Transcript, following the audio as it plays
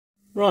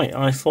Right,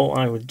 I thought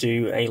I would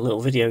do a little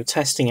video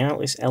testing out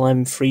this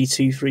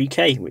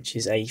LM323K, which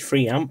is a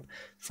 3 amp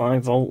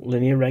 5 volt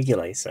linear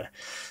regulator.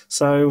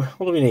 So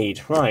what do we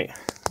need? Right,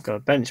 we've got a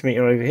bench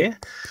meter over here.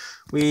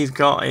 We've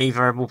got a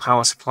variable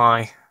power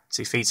supply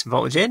to feed some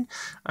voltage in,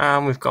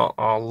 and we've got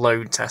our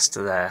load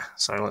tester there.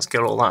 So let's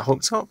get all that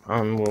hooked up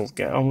and we'll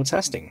get on with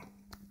testing.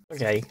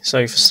 Okay,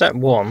 so for step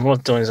one, what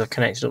I've done is I've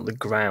connected up the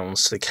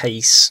grounds to the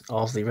case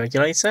of the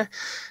regulator,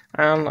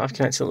 and I've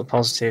connected up the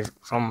positive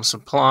from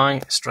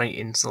supply straight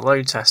into the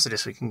load tester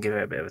just so we can give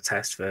it a bit of a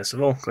test first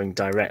of all, going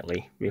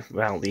directly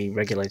without the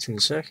regulator in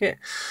the circuit.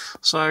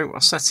 So I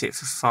set it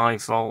for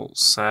 5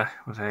 volts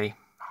with a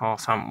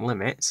half amp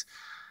limit,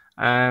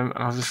 and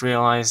I've just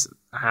realised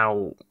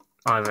how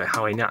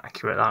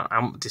inaccurate that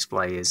amp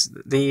display is.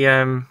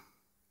 The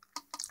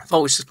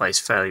voltage display is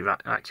fairly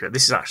accurate.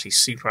 This is actually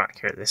super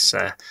accurate, this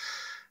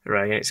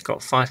array. It's got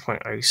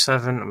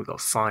 5.07 and we've got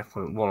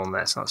 5.1 on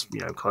there, so that's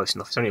close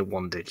enough. It's only a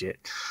 1 digit,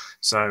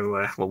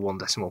 so well, 1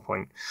 decimal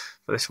point,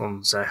 but this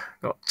one's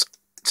got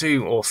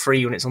 2 or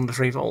 3 when it's under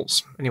 3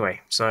 volts. Anyway,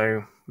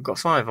 so we've got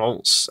 5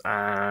 volts,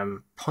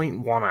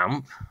 0.1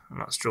 amp, and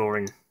that's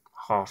drawing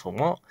half a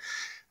watt.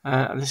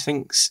 And this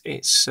thinks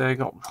it's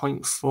got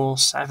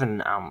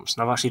 0.47 amps,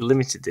 and I've actually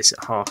limited this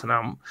at half an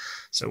amp,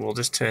 so we'll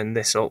just turn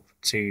this up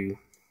to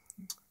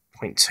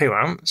 0.2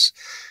 amps,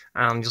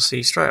 and you'll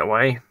see straight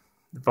away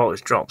the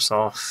voltage drops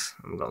off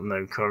and we've got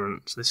no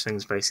current. So this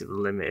thing's basically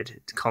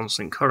limited to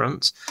constant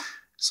current,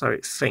 so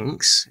it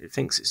thinks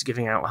it's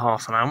giving out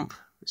half an amp.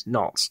 It's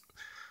not.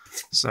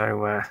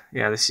 So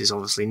yeah, this is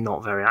obviously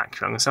not very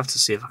accurate. I'm going to have to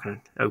see if I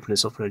can open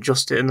this up and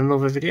adjust it in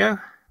another video.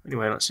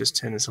 Anyway, let's just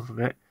turn this up a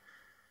bit,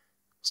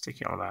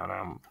 stick it on about an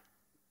amp.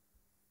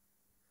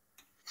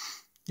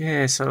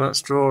 Yeah, so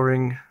that's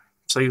drawing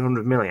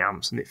 200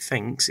 milliamps and it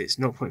thinks it's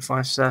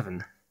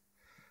 0.57.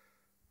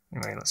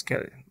 Anyway, let's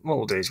get it. What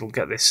we'll do is we'll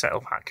get this set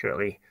up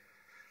accurately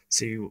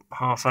to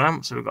half an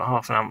amp. So we've got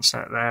half an amp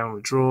set there on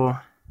the draw.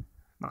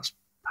 That's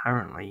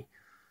apparently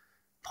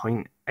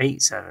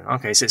 0.87.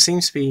 Okay, so it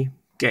seems to be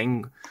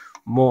getting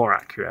more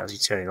accurate as you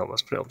turn it up.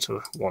 Let's put it up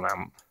to 1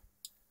 amp.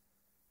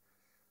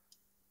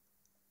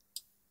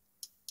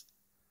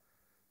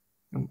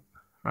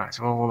 Right,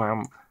 so 1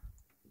 amp.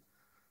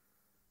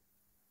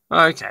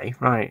 Okay,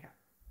 right.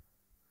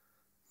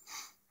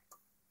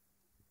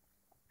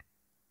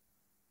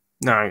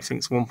 No, I think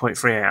it's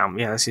 1.38 amp.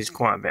 Yeah, this is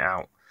quite a bit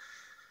out.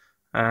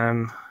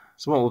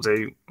 So what we'll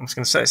do, I'm just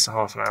going to set this to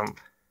half an amp.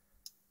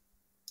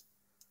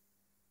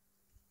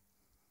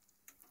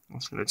 I'm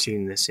just going to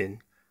tune this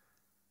in.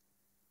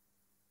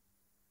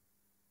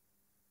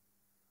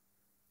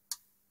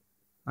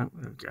 Oh,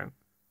 there we go.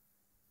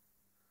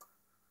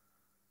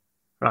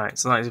 Right,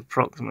 so that is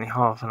approximately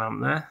half an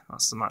amp there.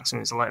 That's the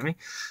maximum it's letting me.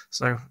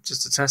 So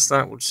just to test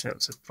that, we'll just set it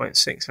up to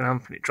 0.6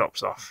 amp and it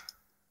drops off.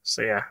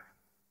 So yeah.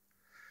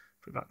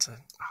 Put it back to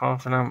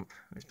half an amp,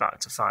 it's back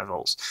to 5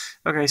 volts.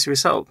 Okay, so we're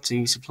set up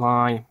to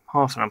supply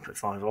half an amp at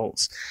 5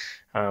 volts,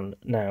 and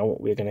now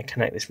we're going to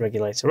connect this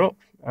regulator up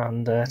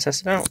and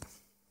test it out.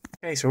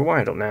 Okay, so we're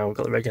wired up now. We've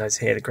got the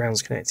regulator here, the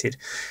ground's connected,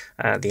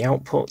 the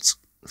output,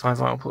 5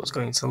 volt output is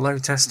going to the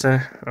load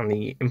tester, and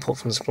the input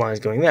from the supply is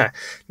going there.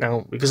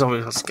 Now, because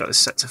I've got this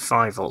set to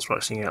 5 volts, we're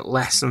actually going to get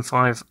less than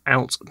 5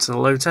 out to the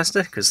load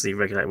tester because the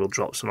regulator will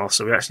drop some off,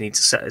 so we actually need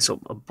to set this up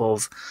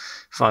above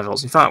 5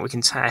 volts. In fact, we can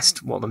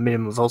test what the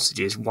minimum voltage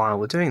is while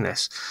we're doing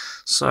this.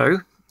 So,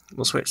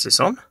 we'll switch this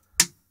on.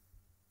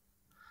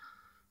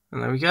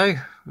 And there we go.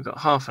 We've got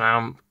half an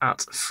amp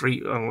at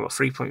we've got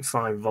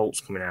 3.5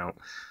 volts coming out.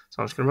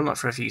 So I'm just going to run that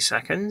for a few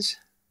seconds.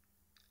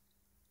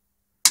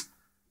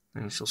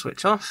 And she'll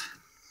switch off.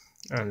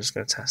 I'm just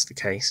going to test the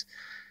case.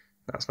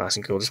 That's nice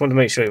and cool. Just wanted to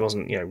make sure it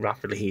wasn't,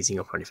 rapidly heating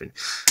up or anything.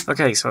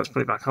 Okay, so let's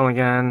put it back on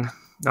again.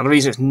 Now the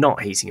reason it's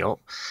not heating up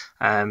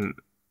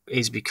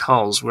is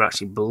because we're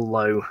actually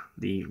below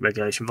the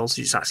regulation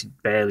voltage. It's actually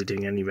barely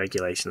doing any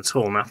regulation at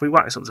all. Now if we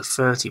whack this up to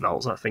 30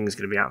 volts, that thing's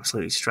going to be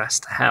absolutely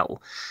stressed to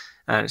hell.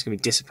 It's going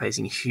to be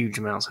dissipating huge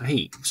amounts of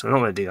heat. So we're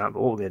not going to do that,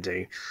 but what we're going to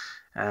do,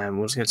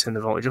 we're just going to turn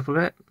the voltage up a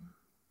bit.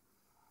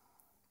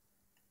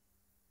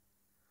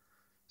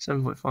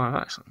 7.5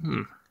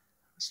 actually.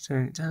 Let's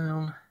turn it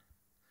down.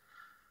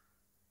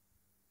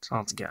 It's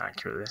hard to get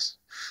accurate with this.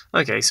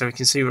 Okay, so we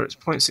can see we're at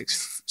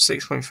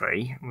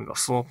 6.3 and we've got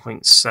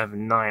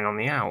 4.79 on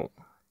the out.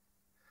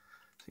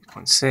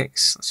 6.6.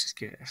 Let's just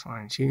get a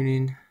fine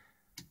tuning.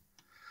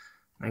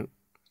 Nope.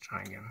 Let's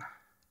try again.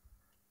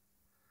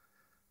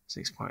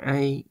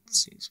 6.8,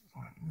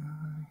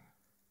 6.9.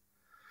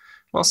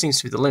 What seems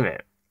to be the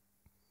limit?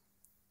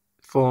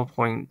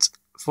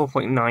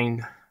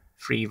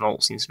 4.93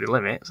 volts seems to be the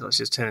limit, so let's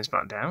just turn this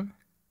back down.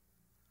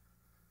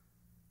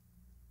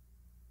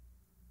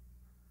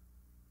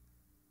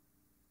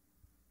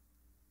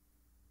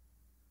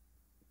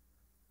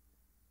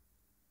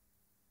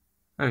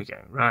 There we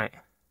go, right.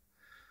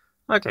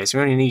 Okay, so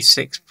we only need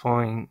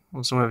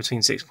somewhere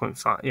between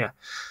 6.5, yeah,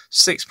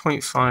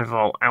 6.5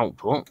 volt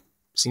output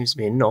seems to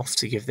be enough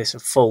to give this a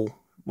full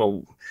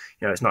well,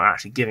 it's not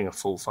actually giving a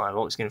full 5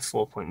 volt, it's giving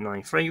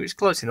 4.93, which is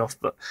close enough,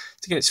 but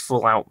to get its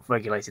full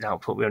regulated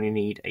output, we only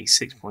need a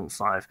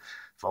 6.5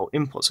 volt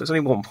input, so it's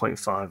only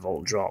 1.5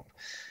 volt drop.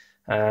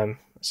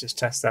 Let's just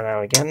test that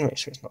out again, make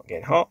sure it's not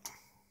getting hot.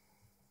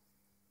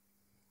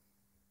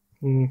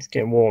 It's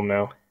getting warm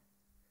now.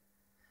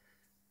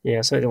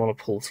 Yeah, so I don't want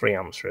to pull 3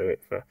 amps through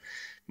it for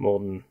more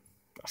than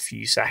a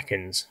few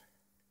seconds.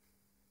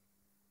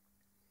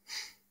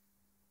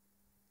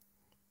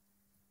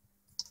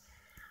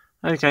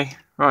 Okay,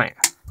 right,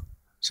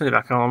 set it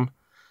back on.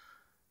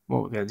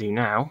 What we're going to do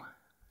now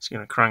is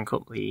going to crank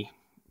up the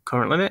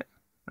current limit.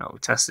 Now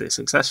we've tested it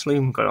successfully,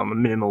 we've got it on the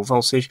minimal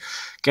voltage.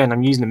 Again,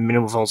 I'm using the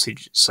minimal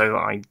voltage so that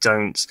I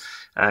don't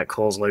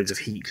cause loads of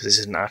heat, because this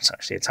isn't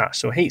actually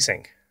attached to a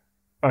heatsink.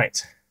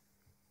 Right.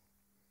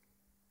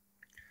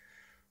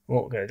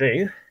 What we're going to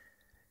do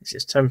is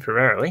just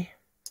temporarily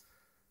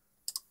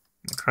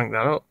crank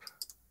that up.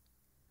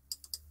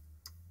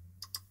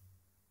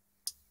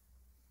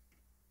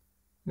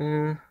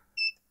 2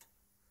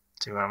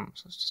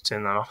 amps, let's just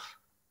turn that off.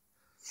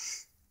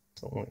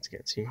 Don't want it to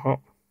get too hot.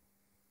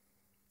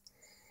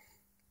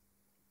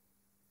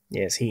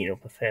 Yeah, it's heating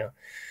up a fair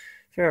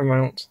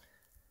amount.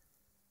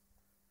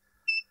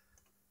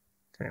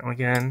 Turn it on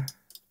again.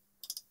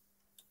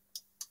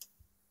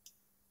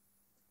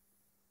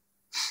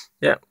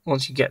 Yeah,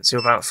 once you get to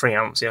about 3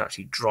 amps, it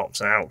actually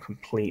drops out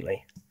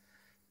completely.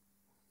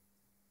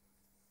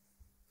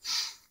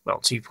 Well,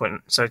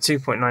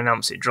 2.9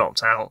 amps it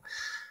dropped out.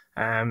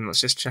 Let's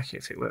just check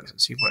if it works at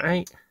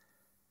 2.8.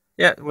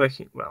 Yeah,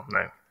 working. Well,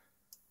 no.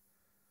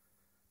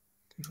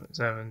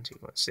 2.7,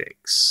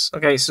 2.6.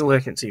 Okay, it's still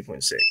working at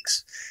 2.6.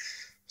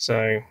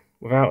 So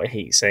without a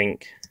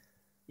heatsink,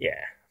 yeah,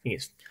 I think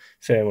it's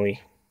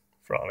firmly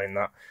throttling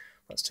that.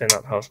 Let's turn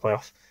that power supply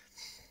off.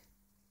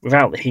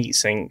 Without the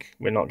heatsink,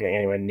 we're not getting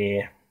anywhere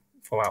near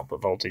full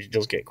output voltage. It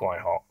does get quite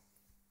hot.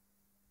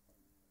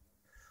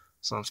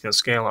 So I'm just going to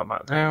scale that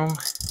back down.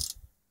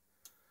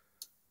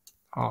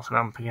 0.5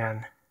 amp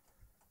again.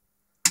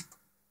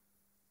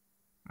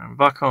 And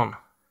back on.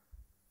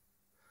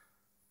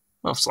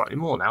 Well, slightly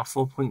more now,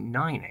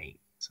 4.98.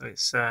 So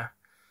it's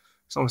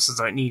almost as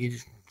though it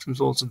needed some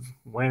sort of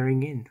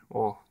wearing in,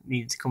 or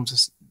needed to come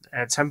to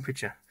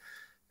temperature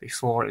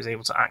before it was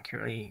able to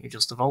accurately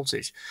adjust the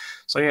voltage.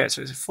 So yeah,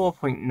 so it's a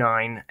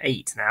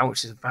 4.98 now,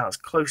 which is about as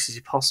close as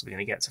you're possibly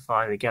going to get to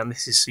 5. Again,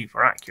 this is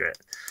super accurate.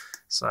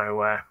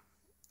 So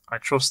I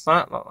trust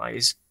that. That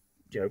is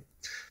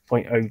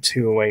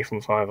 0.02 away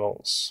from 5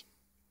 volts.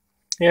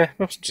 Yeah,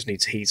 we just need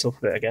to heat up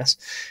a bit, I guess.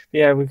 But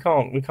yeah, we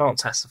can't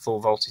test the full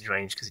voltage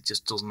range because it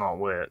just does not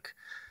work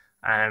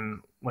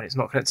when it's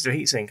not connected to a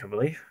heatsink, I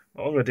believe.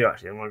 What I'm going to do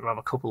actually, I'm going to grab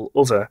a couple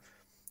other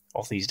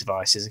of these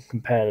devices and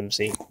compare them,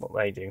 see what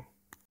they do.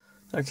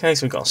 Okay,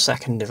 so we've got a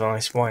second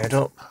device wired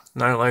up.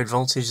 No load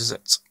voltage is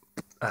at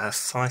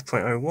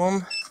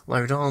 5.01.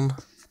 Load on.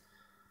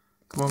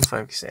 Come on,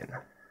 focus in.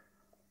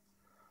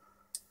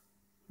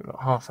 We've got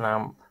 0.5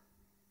 amp.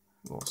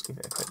 We'll just give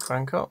it a quick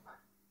crank up.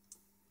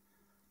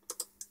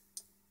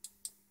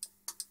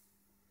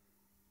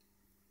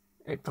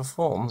 It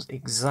performs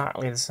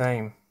exactly the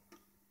same.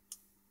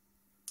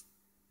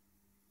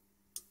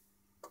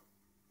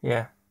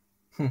 Yeah.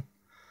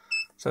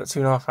 So at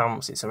 2.5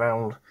 amps, it's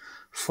around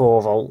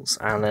 4 volts,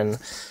 and then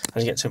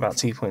as you get to about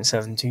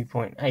 2.7,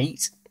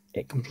 2.8,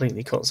 it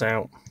completely cuts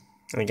out.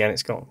 And again,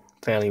 it's got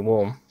fairly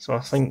warm. So I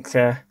think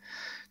that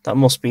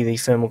must be the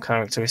thermal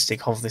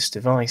characteristic of this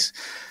device.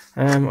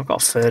 I've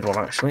got a third one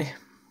actually.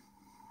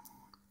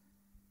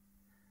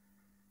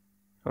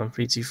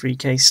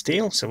 LM323K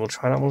steel, so we'll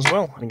try that one as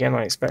well. And again,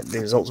 I expect the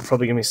results are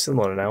probably going to be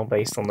similar now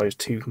based on those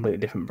 2 completely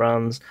different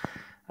brands.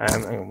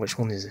 Hang on, which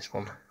one is this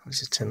one? Let's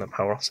just turn that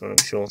power off so I'm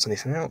not sure it's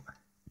anything out.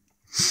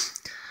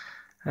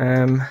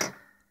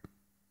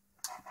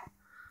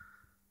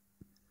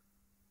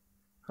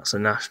 That's a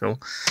national,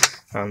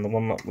 and the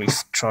one that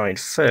we've tried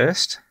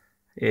first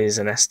is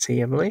an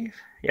ST, I believe.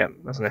 Yep,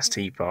 that's an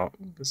ST part.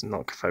 It's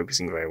not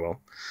focusing very well.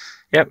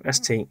 Yep,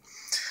 ST.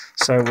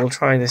 So we'll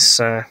try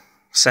this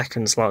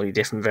second slightly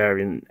different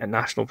variant at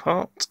national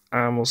part,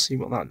 and we'll see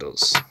what that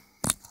does.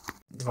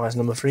 Device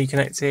number 3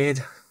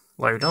 connected.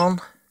 Load on,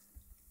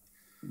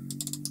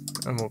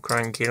 and we'll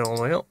crank it all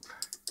the way up.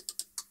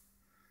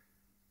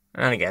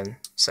 And again,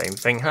 same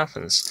thing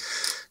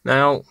happens.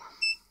 Now,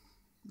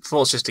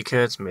 thought's just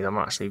occurred to me that I'm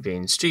actually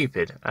being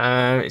stupid.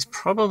 It's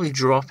probably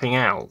dropping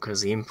out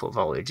because the input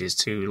voltage is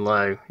too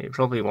low. It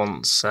probably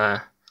wants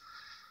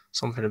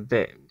something a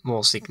bit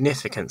more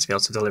significant to be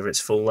able to deliver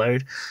its full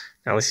load.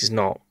 Now, this is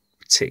not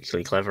a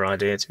particularly clever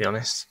idea, to be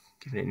honest,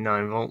 giving it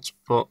 9 volts,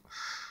 but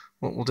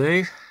what we'll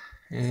do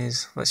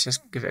is let's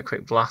just give it a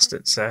quick blast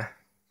at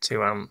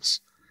 2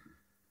 amps,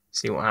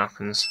 see what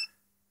happens.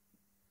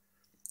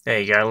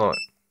 There you go, look.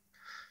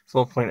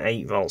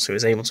 4.8 volts, so it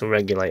was able to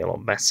regulate a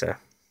lot better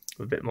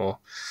with a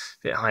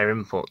bit higher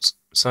input.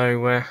 So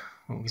what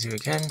we'll do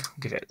again,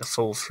 we'll give it the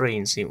full 3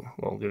 and see what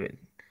we'll give it.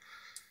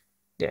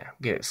 Yeah,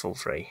 give it full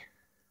 3.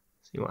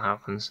 See what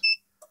happens.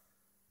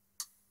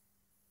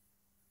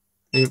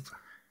 Nope.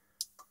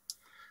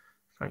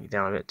 Crank it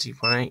down a bit,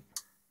 2.8.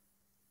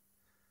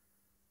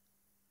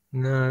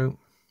 No.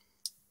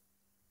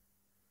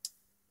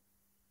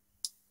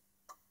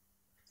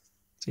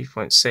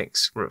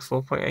 2.6, we're at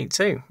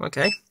 4.82.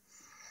 Okay.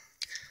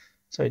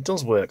 So it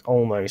does work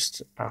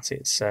almost at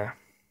its, yeah,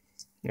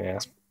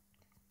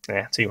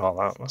 too hot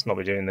that. Let's not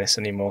be doing this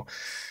anymore.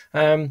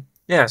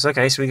 Yes,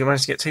 okay, so we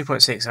managed to get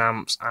 2.6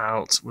 amps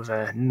out with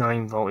a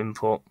 9 volt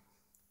input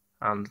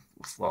and,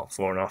 well,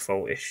 4.5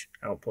 volt-ish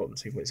output and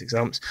 2.6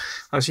 amps.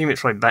 I assume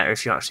it's probably better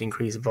if you actually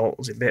increase the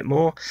volts a bit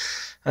more.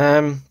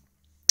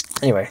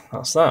 Anyway,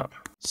 that's that.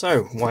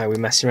 So, why are we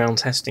messing around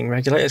testing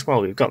regulators?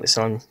 Well, we've got this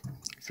on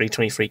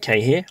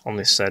 323K here on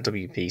this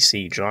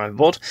WPC drive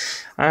board,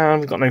 and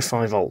we've got no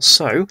 5 volts.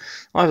 So,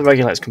 either the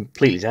regulator's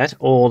completely dead,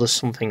 or there's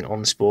something on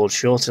this board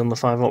shorted on the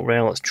 5 volt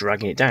rail that's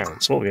dragging it down.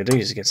 So, what we're going to do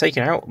is we're going to take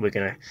it out, we're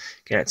going to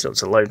get it up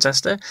to the load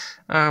tester,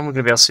 and we're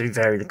going to be able to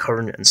vary the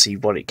current and see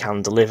what it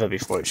can deliver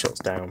before it shuts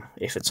down,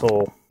 if at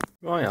all.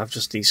 Right, I've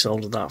just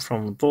desoldered that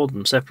from the board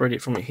and separated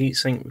it from the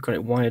heatsink. We've got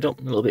it wired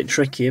up, a little bit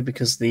trickier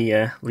because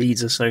the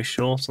leads are so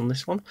short on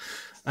this one.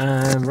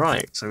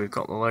 Right, so we've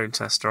got the load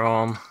tester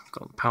on,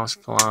 got the power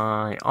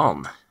supply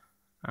on,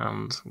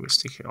 and we'll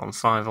stick it on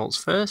 5 volts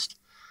first.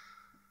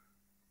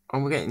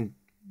 And we're getting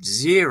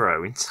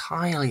 0,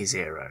 entirely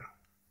 0.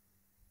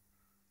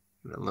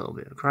 Give it a little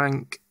bit of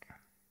crank.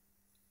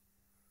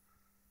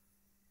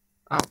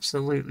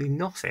 Absolutely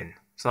nothing.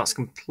 So that's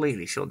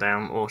completely shut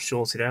down or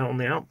shorted out on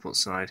the output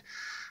side.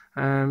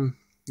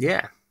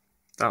 Yeah,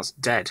 that's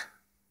dead.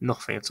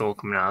 Nothing at all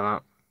coming out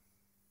of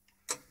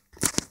that.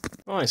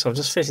 Right, so I've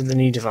just fitted the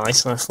new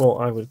device and I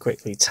thought I would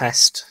quickly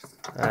test.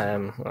 I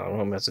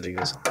won't be able to do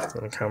this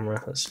on the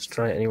camera, let's just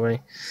try it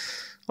anyway.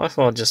 I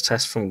thought I'd just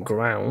test from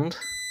ground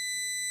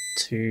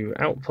to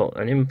output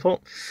and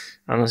input.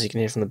 And as you can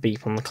hear from the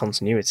beep on the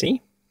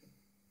continuity.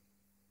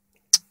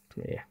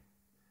 Come here.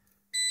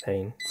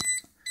 Pain.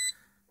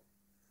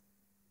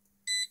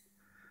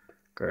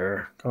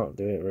 Can't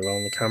do it really well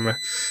on the camera.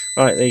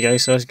 Right, there you go.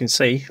 So as you can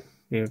see,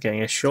 you're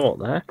getting a short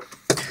there,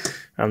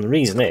 and the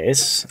reason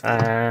is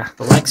the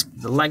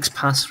legs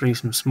pass through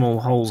some small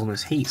holes on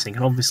this heatsink,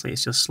 and obviously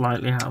it's just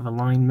slightly out of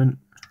alignment.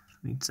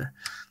 There's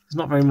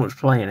not very much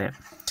play in it,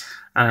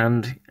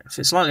 and if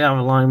it's slightly out of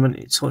alignment,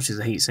 it touches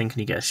the heatsink and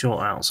you get a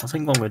short out. So I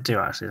think what I'm going to do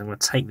actually is I'm going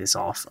to take this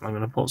off and I'm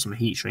going to put some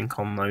heat shrink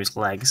on those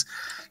legs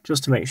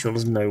just to make sure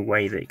there's no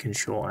way that it can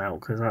short out,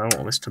 because I don't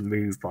want this to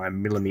move by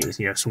millimetres.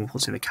 You know, if someone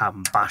puts it in the cab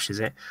and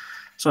bashes it,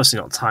 it's obviously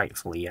not tight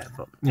fully yet,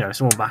 but you know, if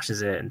someone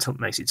bashes it and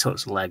makes it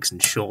touch the legs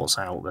and shorts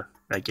out the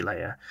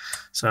regulator.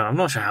 So I'm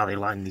not sure how they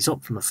line these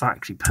up from the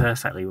factory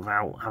perfectly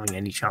without having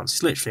any chance.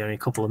 It's literally only a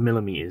couple of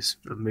millimetres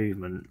of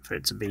movement for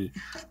it to be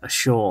a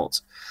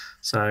short.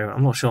 So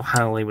I'm not sure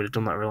how they would have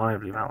done that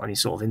reliably without any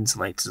sort of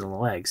insulators on the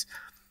legs.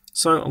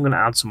 So I'm going to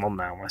add some on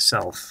now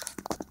myself.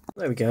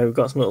 There we go, we've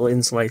got some little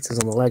insulators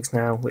on the legs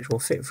now, which will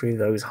fit through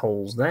those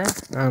holes there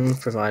and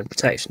provide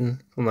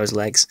protection from those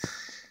legs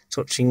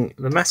touching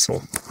the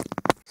metal.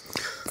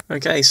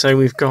 Okay, so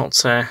we've got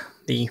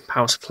the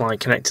power supply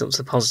connected up to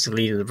the positive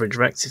lead of the bridge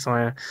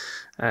rectifier,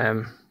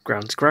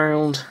 ground to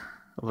ground,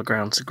 other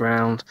ground to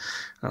ground.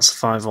 That's the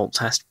 5 volt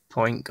test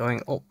point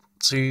going up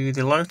to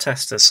the load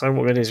tester. So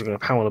what we're going to do is we're going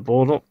to power the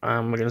board up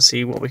and we're going to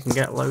see what we can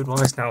get load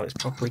wise now it's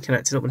properly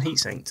connected up and heat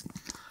synced.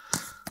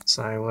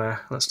 So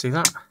let's do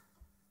that.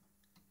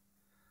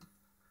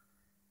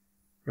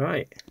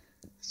 Right,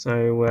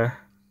 so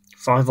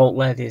 5 volt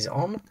LED is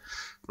on.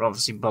 We're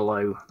obviously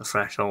below the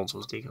threshold, so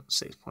we'll dig up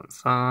to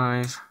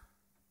 6.5.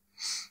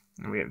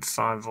 And we get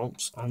 5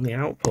 volts on the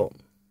output.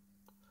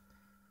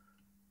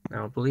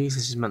 Now I believe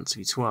this is meant to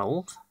be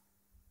 12.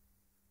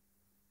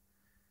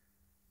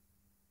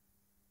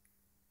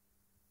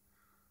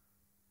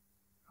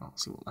 I'll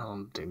see what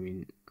I'm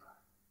doing.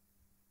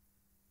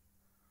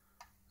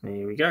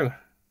 There we go,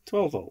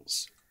 12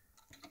 volts.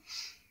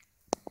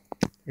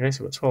 Okay,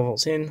 so we've got 12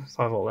 volts in,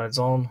 5 volt LEDs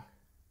on.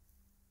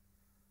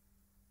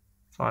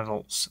 5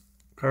 volts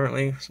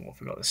currently, so what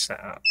have we got this set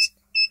at?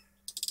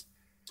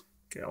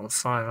 Get on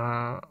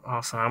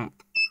 5.5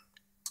 amp.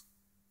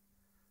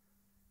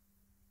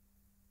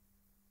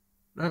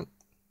 No,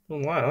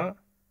 doesn't like that.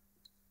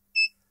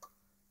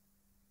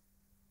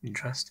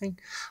 Interesting.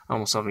 I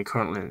almost have my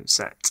current limit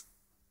set.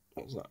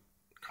 What was that?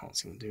 Can't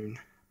see what I'm doing.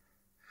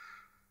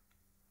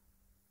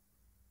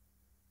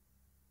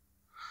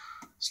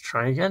 Let's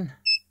try again.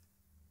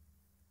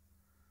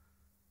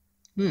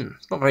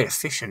 It's not very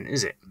efficient,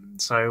 is it?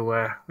 So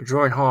we're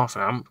drawing half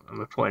an amp and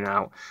we're putting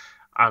out,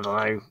 I don't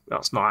know,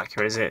 that's not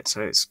accurate, is it?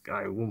 So it's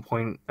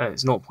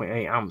it's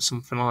 0.8 amps,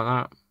 something like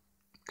that.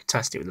 Could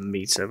test it with a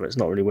meter, but it's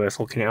not really worth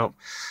looking it up.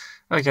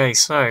 Okay,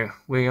 so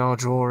we are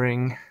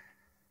drawing.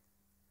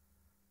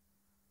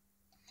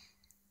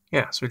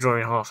 Yeah, so we're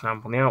drawing half an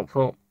amp on the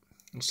output.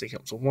 We'll stick it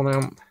up to 1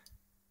 amp.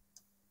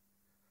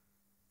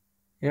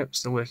 Yep,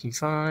 still working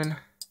fine.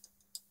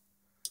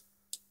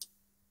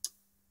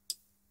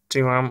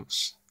 2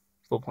 amps,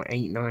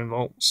 4.89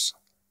 volts.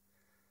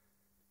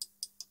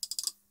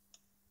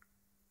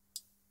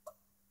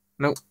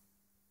 Nope,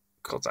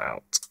 cut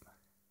out.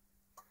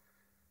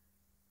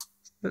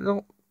 They're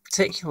not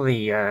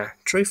particularly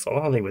truthful,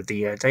 are they, with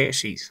the data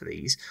sheets for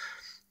these?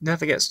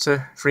 Never gets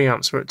to 3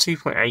 amps. We're at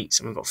 2.8,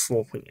 and we've got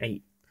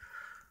 4.8.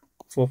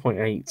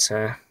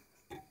 4.8.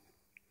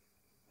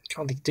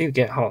 God, they do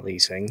get hot,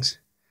 these things.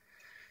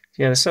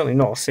 Yeah, they're certainly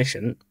not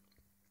efficient.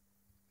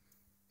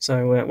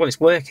 So, well, it's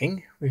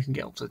working. We can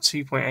get up to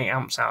 2.8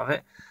 amps out of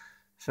it.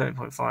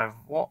 30.5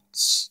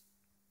 watts.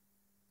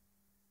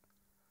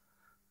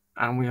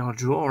 And we are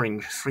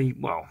drawing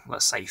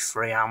let's say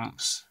 3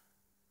 amps.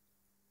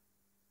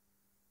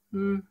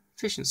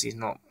 Efficiency is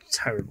not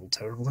terrible,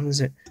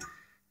 is it?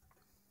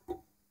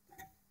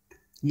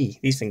 Yee,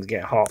 these things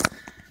get hot.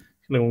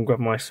 I'm going to grab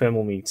my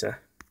thermometer.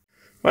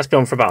 That's been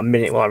on for about a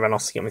minute while I ran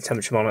off to get my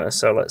temperature monitor,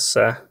 so let's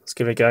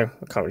give it a go.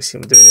 I can't really see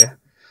what I'm doing here.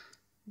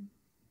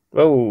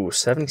 Oh,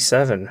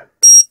 77.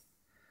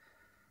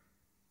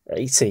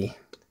 80.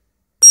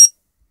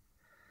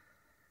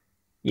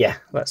 Yeah,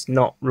 let's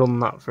not run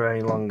that for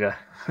any longer.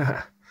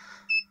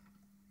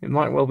 It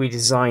might well be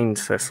designed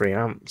for 3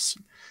 amps,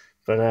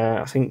 but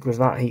I think with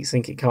that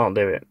heatsink it can't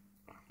do it.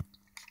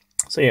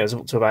 So yeah, it's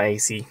up to about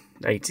 80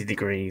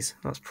 degrees.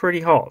 That's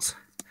pretty hot.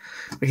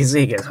 We can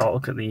see it gets hot.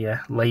 Look at the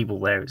label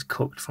there. It's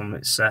cooked from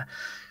its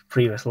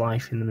previous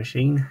life in the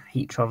machine.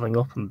 Heat travelling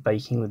up and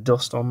baking the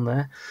dust on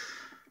there.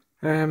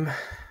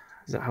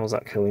 How's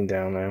that cooling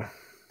down now?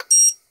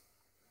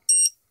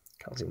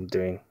 Can't see what I'm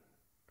doing.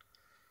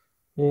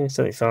 Yeah,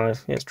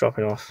 75. Yeah, it's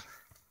dropping off.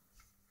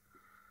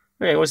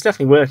 Okay, well, it's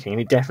definitely working,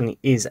 and it definitely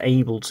is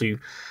able to,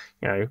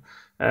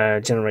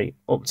 generate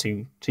up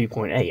to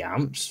 2.8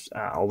 amps,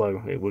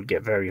 although it would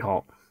get very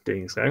hot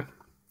doing so.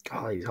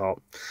 God, it's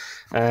hot.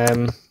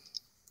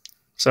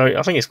 So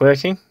I think it's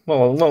working. Well,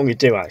 what I'm going to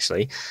do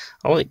actually,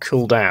 I'll let it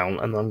cool down,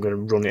 and then I'm going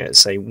to run it at,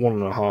 say,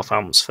 1.5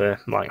 amps for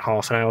like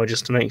half an hour,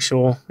 just to make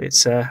sure it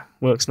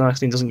works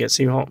nicely and doesn't get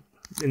too hot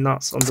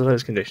under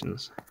those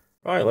conditions.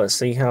 Right, let's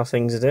see how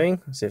things are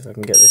doing. Let's see if I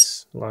can get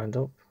this lined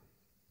up.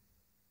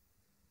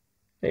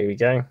 There we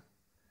go.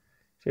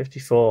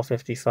 54,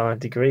 55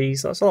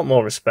 degrees. That's a lot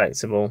more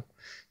respectable.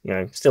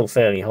 Still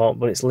fairly hot,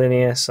 but it's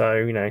linear,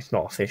 so, it's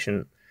not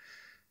efficient.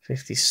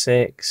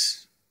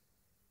 56.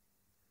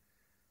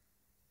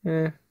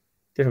 Yeah,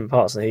 different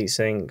parts of the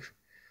heatsink.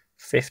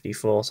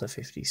 54 to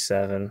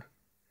 57. I think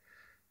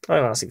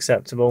that's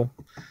acceptable.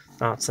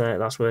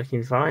 That's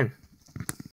working fine.